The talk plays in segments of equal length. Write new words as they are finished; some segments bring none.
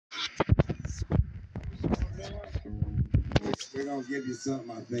gonna give you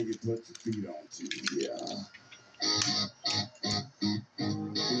something I think you put your feet on to. Yeah.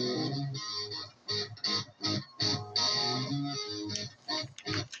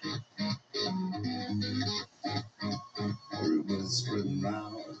 Ruben's spreading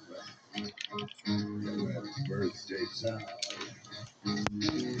round. Happy birthday, child. You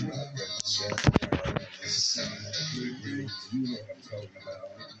know what I'm talking about.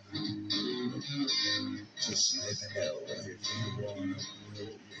 Just let me know if you wanna know me.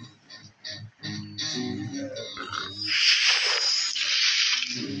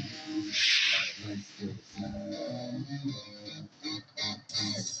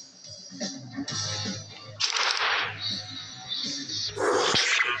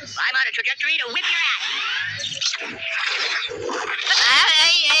 I'm on a trajectory to whip your ass.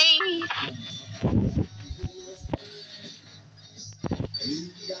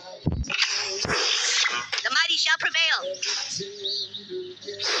 The mighty shall prevail.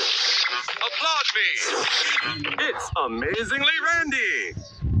 Applaud me. It's Amazingly Randy.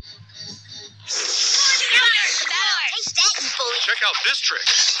 Taste that, you bully. Check out this trick.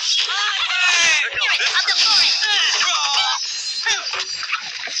 Check out this Of the forest.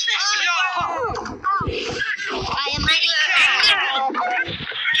 I am mighty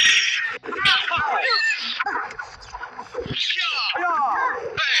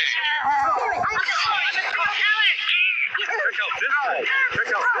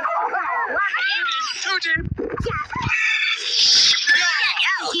Too deep.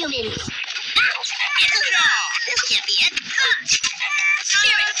 humans. This can't be it.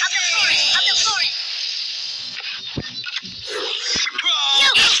 Spirit of the forest.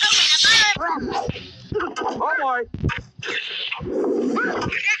 Oh boy.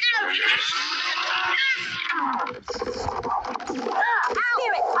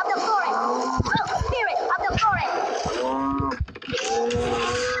 Spirit of the forest. Spirit of the forest.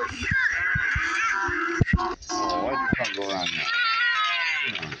 Oh, why did you go around now?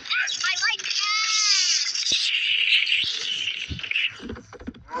 My life.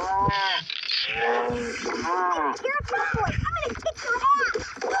 You're a bad boy. I'm gonna kick your ass.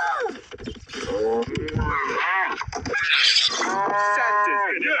 Santa's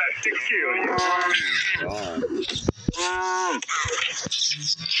gonna have to kill you.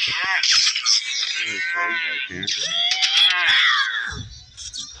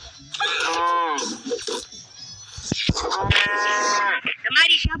 The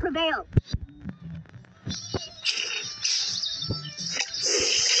mighty shall prevail.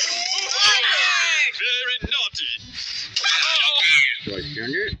 Very naughty. Do I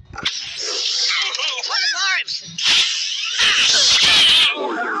change it? One of arms.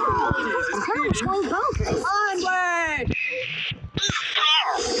 Onward!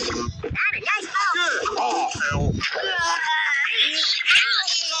 And a nice ball. Oh, hell.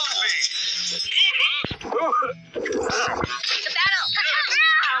 The battle.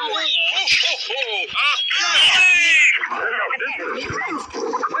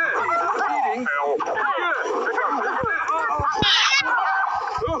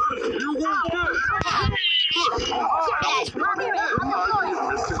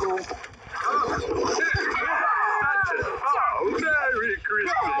 Merry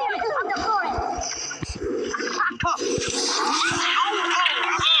Christmas!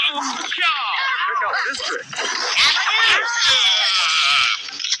 Check out this trick.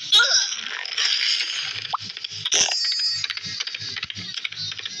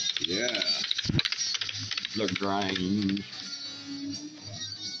 Yeah. Look drying.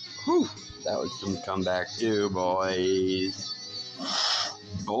 Whew. That was some comeback too, boys.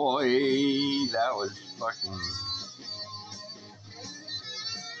 Boy, that was fucking...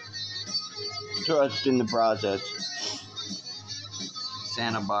 Trust in the process.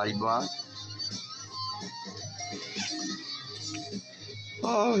 Santa body block.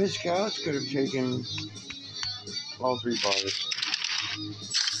 Oh, his scouts could have taken all 3 bars.